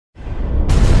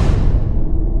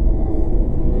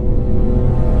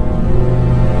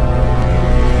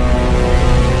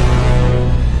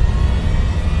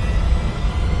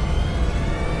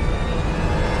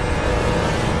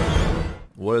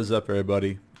What is up,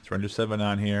 everybody? It's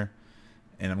Ranger79 here,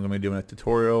 and I'm going to be doing a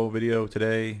tutorial video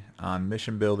today on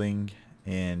mission building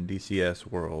in DCS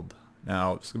World.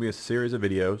 Now, it's going to be a series of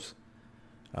videos.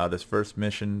 This first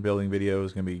mission building video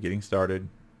is going to be getting started,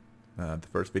 the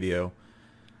first video,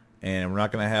 and we're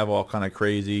not going to have all kind of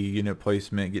crazy unit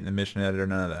placement, getting the mission editor,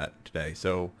 none of that today.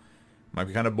 So, it might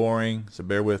be kind of boring, so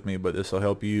bear with me, but this will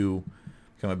help you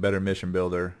become a better mission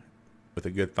builder with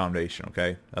a good foundation,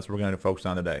 okay? That's what we're going to focus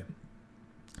on today.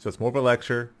 So it's more of a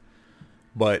lecture,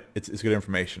 but it's good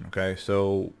information, okay?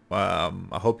 So I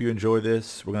hope you enjoy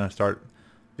this. We're going to start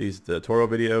these tutorial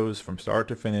videos from start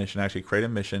to finish and actually create a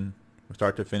mission from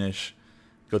start to finish,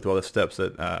 go through all the steps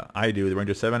that I do the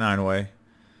Ranger79 way.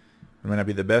 It may not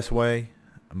be the best way,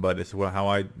 but it's how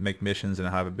I make missions and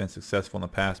how I've been successful in the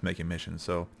past making missions.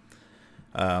 So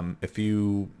if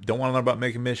you don't want to learn about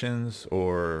making missions,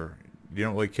 or you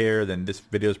don't really care, then this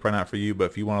video is probably not for you. But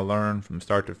if you want to learn from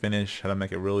start to finish how to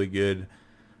make a really good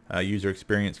user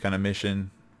experience kind of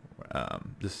mission,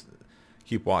 just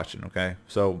keep watching, okay?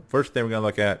 So first thing we're going to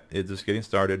look at is just getting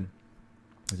started.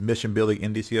 Is mission building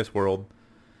in DCS World.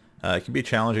 It can be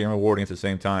challenging and rewarding at the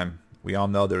same time. We all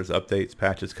know there's updates,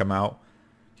 patches come out.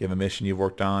 You have a mission you've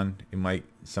worked on,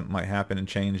 something might happen and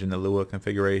change in the Lua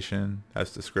configuration.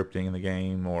 That's the scripting in the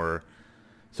game, or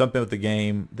something with the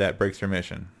game that breaks your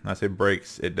mission. When I say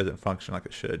breaks, it doesn't function like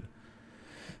it should.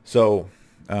 So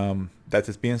that's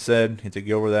just being said. You need to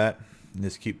go over that and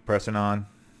just keep pressing on.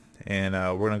 And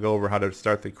we're going to go over how to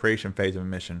start the creation phase of a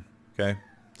mission. Okay.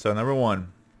 So number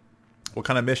one, what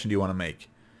kind of mission do you want to make?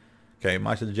 Okay.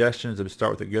 My suggestion is to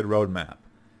start with a good roadmap.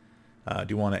 Do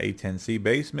you want an A10C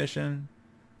base mission,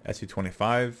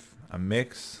 SC-25, a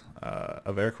mix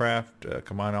of aircraft,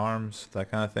 combined arms, that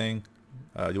kind of thing?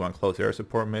 Do you want a close air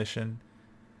support mission?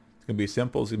 It's going to be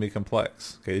simple. It's going to be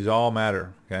complex. Okay, these all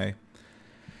matter. Okay.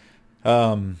 How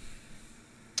long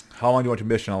do you want your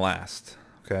mission to last?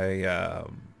 Okay.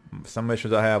 Some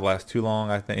missions I have last too long.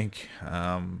 I think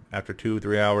after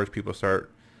 2-3 hours, people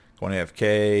start going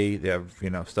AFK. They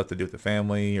have stuff to do with the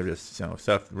family, or just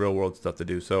stuff, real world stuff to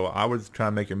do. So I would try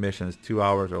to make your missions 2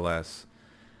 hours or less.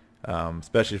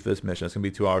 Especially for this mission, it's going to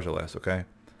be 2 hours or less. Okay.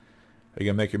 Are you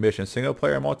going to make your mission single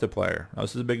player or multiplayer? Now,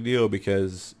 this is a big deal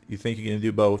because you think you can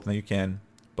do both, and you can,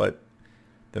 but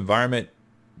the environment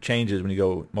changes when you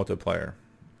go multiplayer.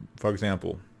 For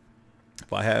example,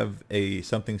 if I have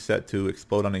something set to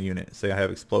explode on a unit, say I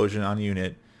have explosion on a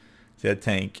unit, say a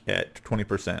tank at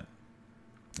 20%.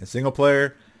 In single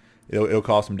player, it'll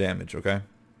cause some damage, okay?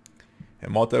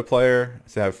 In multiplayer,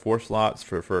 say I have 4 slots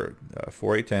for 4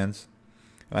 A10s,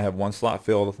 and I have 1 slot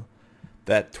filled.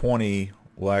 That 20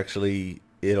 will actually,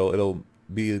 it'll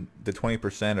be the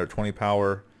 20% or 20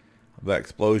 power of that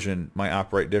explosion might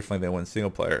operate differently than when single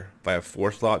player. If I have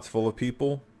 4 slots full of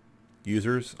people,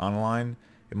 users online,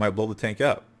 it might blow the tank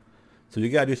up. So you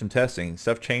gotta do some testing.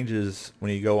 Stuff changes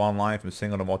when you go online from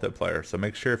single to multiplayer. So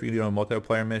make sure if you do a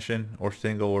multiplayer mission or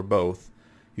single or both,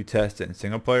 you test it in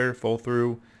single player, full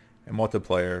through, and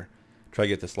multiplayer. Try to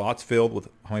get the slots filled with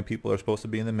how many people are supposed to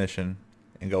be in the mission,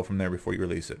 and go from there before you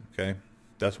release it. Okay.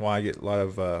 That's why I get a lot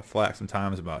of flack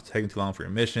sometimes about taking too long for your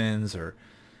missions, or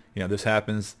this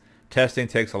happens. Testing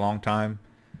takes a long time,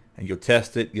 and you'll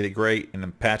test it, get it great, and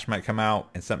then patch might come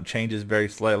out and something changes very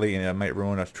slightly, and it might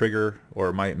ruin a trigger or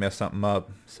it might mess something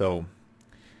up. So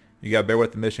you gotta bear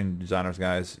with the mission designers,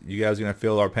 guys. You guys are gonna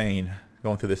feel our pain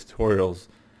going through these tutorials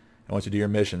and once you do your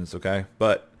missions, okay?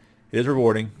 But it is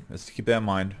rewarding. Let's keep that in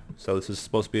mind. So this is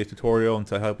supposed to be a tutorial and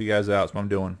to help you guys out. That's what I'm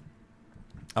doing.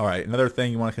 All right, another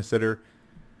thing you want to consider: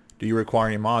 do you require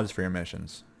any mods for your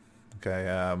missions? Okay,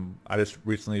 I just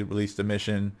recently released a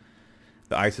mission,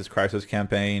 the ISIS Crisis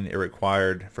campaign. It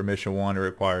required, for mission 1, it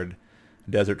required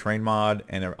a desert terrain mod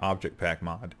and an object pack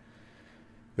mod.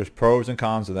 There's pros and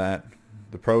cons of that.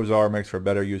 The pros are it makes for a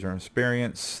better user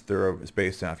experience. It's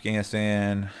based in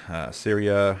Afghanistan,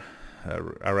 Syria,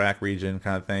 Iraq region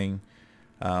kind of thing.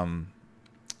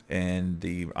 And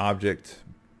the object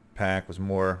pack was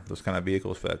more those kind of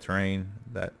vehicles for that terrain,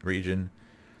 that region.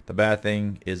 The bad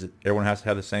thing is that everyone has to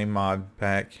have the same mod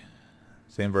pack,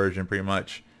 same version pretty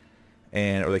much,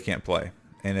 or they can't play.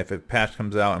 And if a patch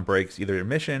comes out and breaks either your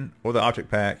mission or the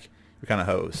object pack, you're kind of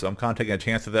hosed. So I'm kind of taking a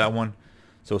chance of that one.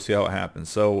 So we'll see how it happens.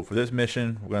 So for this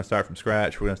mission, we're going to start from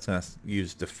scratch. We're going to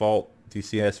use default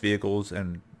DCS vehicles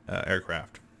and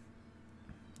aircraft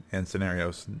and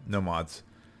scenarios, no mods.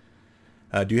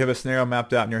 Do you have a scenario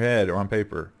mapped out in your head or on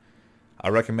paper? I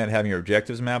recommend having your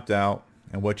objectives mapped out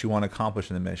and what you want to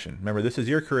accomplish in the mission. Remember, this is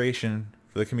your creation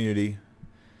for the community.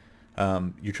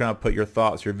 You're trying to put your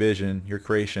thoughts, your vision, your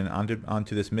creation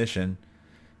onto this mission,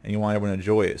 and you want everyone to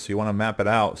enjoy it. So you want to map it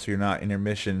out so you're not in your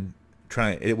mission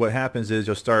what happens is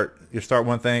you'll start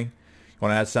one thing, you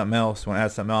want to add something else, all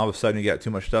of a sudden you got too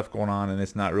much stuff going on and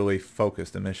it's not really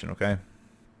focused, the mission. Okay,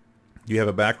 you have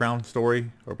a background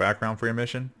story or background for your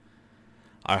mission.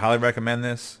 I highly recommend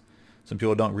this. Some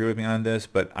people don't agree with me on this,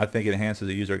 but I think it enhances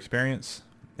the user experience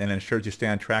and ensures you stay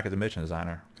on track as a mission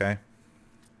designer. Okay,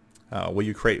 will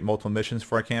you create multiple missions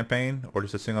for a campaign or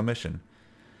just a single mission?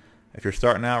 If you're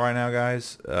starting out right now,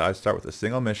 guys, I'd start with a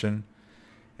single mission,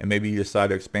 and maybe you decide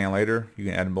to expand later. You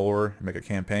can add more and make a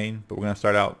campaign, but we're going to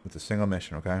start out with a single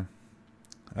mission. Okay.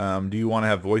 Do you want to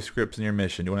have voice scripts in your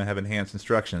mission? Do you want to have enhanced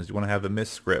instructions? Do you want to have a miss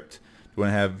script? Do you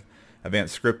want to have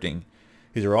advanced scripting?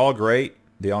 These are all great.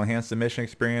 They all enhance the mission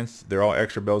experience. They're all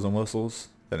extra bells and whistles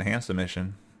that enhance the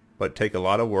mission, but take a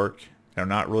lot of work and are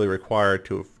not really required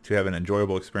to have an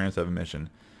enjoyable experience of a mission.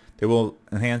 They will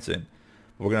enhance it.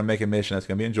 We're going to make a mission that's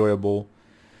going to be enjoyable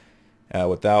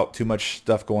without too much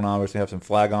stuff going on. We're going to have some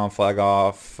flag on, flag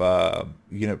off,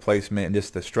 unit placement, and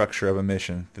just the structure of a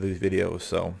mission through these videos.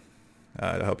 So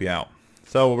to help you out.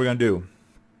 So what we're going to do,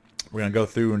 we're going to go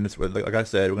through, and this, like I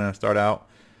said, we're going to start out,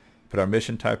 put our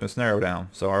mission type and scenario down.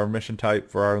 So our mission type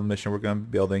for our mission we're going to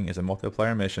be building is a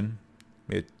multiplayer mission.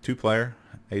 We have 2-player,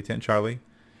 A10 Charlie,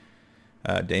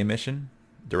 day mission.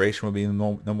 Duration will be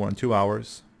no more than 2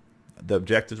 hours. The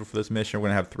objectives for this mission, we're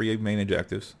going to have 3 main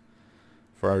objectives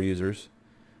for our users.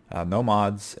 No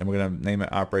mods, and we're going to name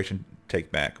it Operation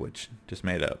Take Back, which just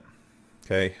made up.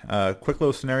 Okay, quick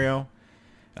little scenario.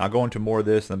 I'll go into more of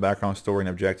this in the background story and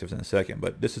objectives in a second,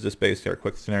 but this is just basically our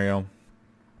quick scenario.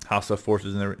 Hostile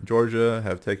forces in Georgia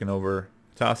have taken over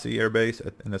Tassi Air Base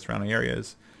and the surrounding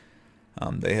areas.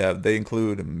 They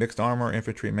include mixed armor,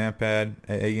 infantry, manpad,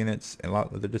 AA units, and a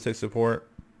lot of logistics support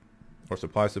or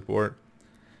supply support.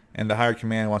 And the higher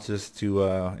command wants us to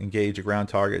engage the ground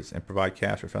targets and provide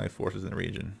cash for friendly forces in the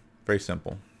region. Very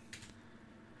simple.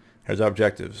 Here's our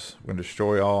objectives. We're going to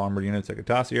destroy all armored units at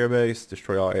Katasi Air Base,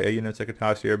 destroy all AA units at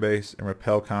Katasi Air Base, and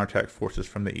repel counterattack forces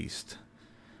from the east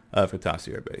of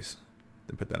Katasi Air Base.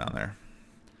 Then put that on there.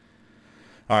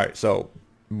 Alright, so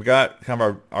we got kind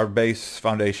of our base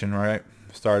foundation, right?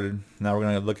 Started. Now we're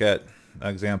going to look at an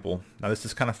example. Now this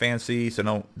is kind of fancy,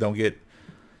 so don't get...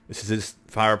 This is just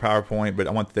fire PowerPoint, but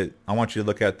I want you to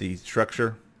look at the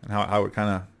structure and how it kind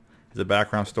of is a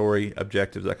background story,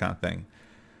 objectives, that kind of thing.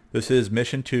 This is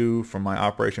mission 2 from my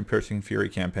Operation Piercing Fury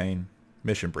campaign,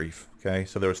 mission brief. Okay,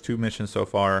 so there was 2 missions so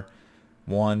far.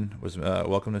 1 was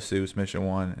Welcome to Seuss, mission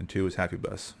 1, and 2 was Happy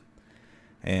Bus.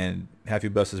 And Happy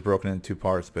Bus is broken into 2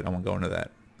 parts, but I won't go into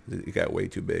that. It got way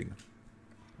too big.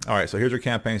 All right, so here's your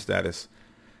campaign status.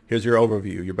 Here's your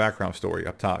overview, your background story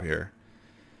up top here.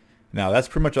 Now that's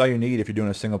pretty much all you need if you're doing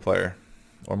a single player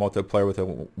or multiplayer with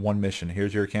one mission.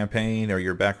 Here's your campaign or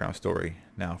your background story.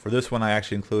 Now for this one I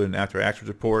actually included an after action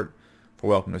report for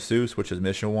Welcome to Seuss, which is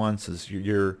mission 1. Since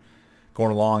you're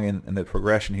going along in the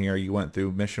progression here, you went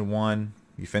through mission 1,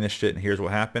 you finished it, and here's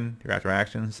what happened, your after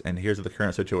actions, and here's the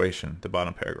current situation, the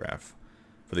bottom paragraph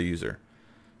for the user.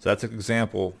 So that's an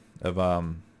example of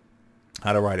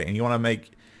how to write it. And you want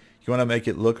to make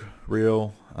it look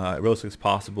real, realistic as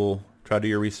possible. Try to do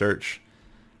your research.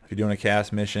 If you're doing a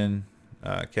cast mission,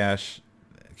 cast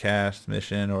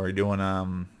mission, or you're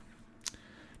doing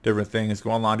different things,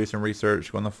 go online, do some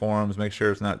research, go on the forums, make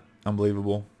sure it's not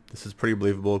unbelievable. This is pretty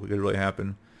believable. It could really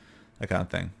happen. That kind of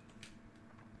thing.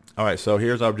 All right, so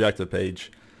here's our objective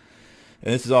page,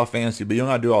 and this is all fancy, but you don't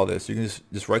have to do all this. You can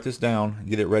just write this down and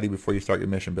get it ready before you start your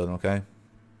mission building. Okay,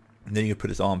 and then you can put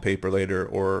this all on paper later,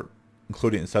 or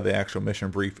include it inside the actual mission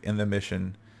brief in the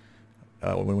mission.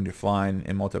 When you're flying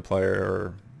in multiplayer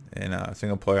or in a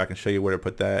single player, I can show you where to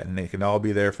put that, and they can all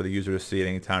be there for the user to see at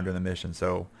any time during the mission.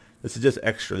 So this is just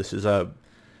extra. This is a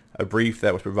brief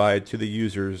that was provided to the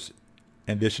users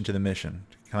in addition to the mission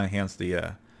to kind of enhance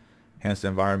the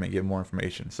environment, give more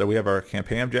information. So we have our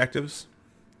campaign objectives.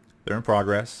 They're in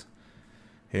progress.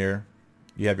 Here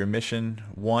you have your mission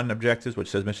 1 objectives,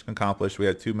 which says mission accomplished. We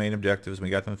had 2 main objectives.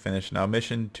 We got them finished. Now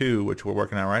mission 2, which we're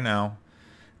working on right now,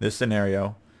 this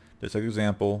scenario, this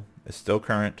example is still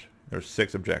current. There's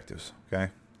 6 objectives.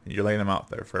 Okay, and you're laying them out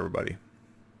there for everybody.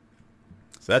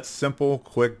 So that's simple,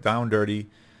 quick, down dirty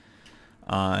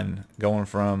on going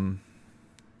from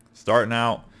starting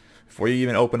out before you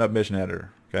even open up mission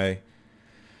editor. Okay,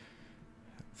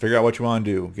 figure out what you want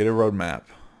to do. Get a roadmap.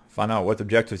 Find out what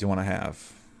objectives you want to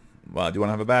have. Well, do you want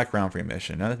to have a background for your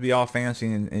mission? Not to be all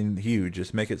fancy and huge.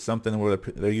 Just make it something where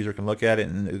the user can look at it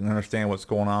and understand what's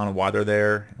going on and why they're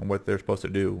there and what they're supposed to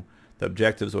do. The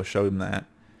objectives will show them that.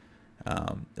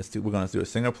 We're going to do a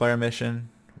single player mission.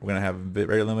 We're going to have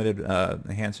very limited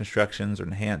enhanced instructions or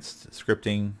enhanced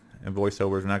scripting and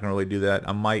voiceovers. We're not going to really do that.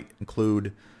 I might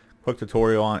include quick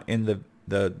tutorial on in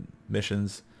the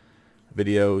missions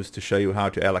videos to show you how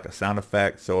to add like a sound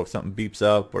effect. So if something beeps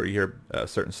up or you hear a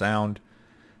certain sound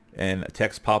and a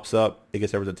text pops up, it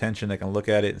gets everyone's attention. They can look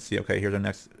at it and see, okay, here's our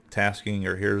next tasking,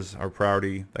 or here's our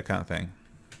priority, that kind of thing.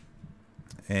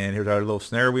 And here's our little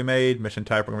snare we made, mission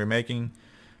type we're going to be making.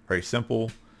 Very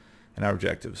simple. And our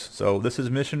objectives. So this is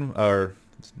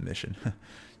this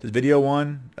is video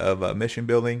 1 of mission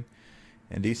building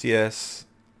in DCS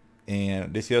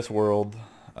and DCS World.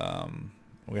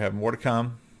 We have more to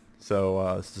come.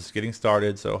 So this is just getting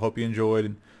started. So I hope you enjoyed.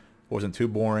 It wasn't too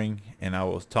boring, and I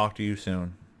will talk to you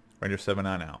soon. Ranger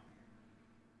 79 out.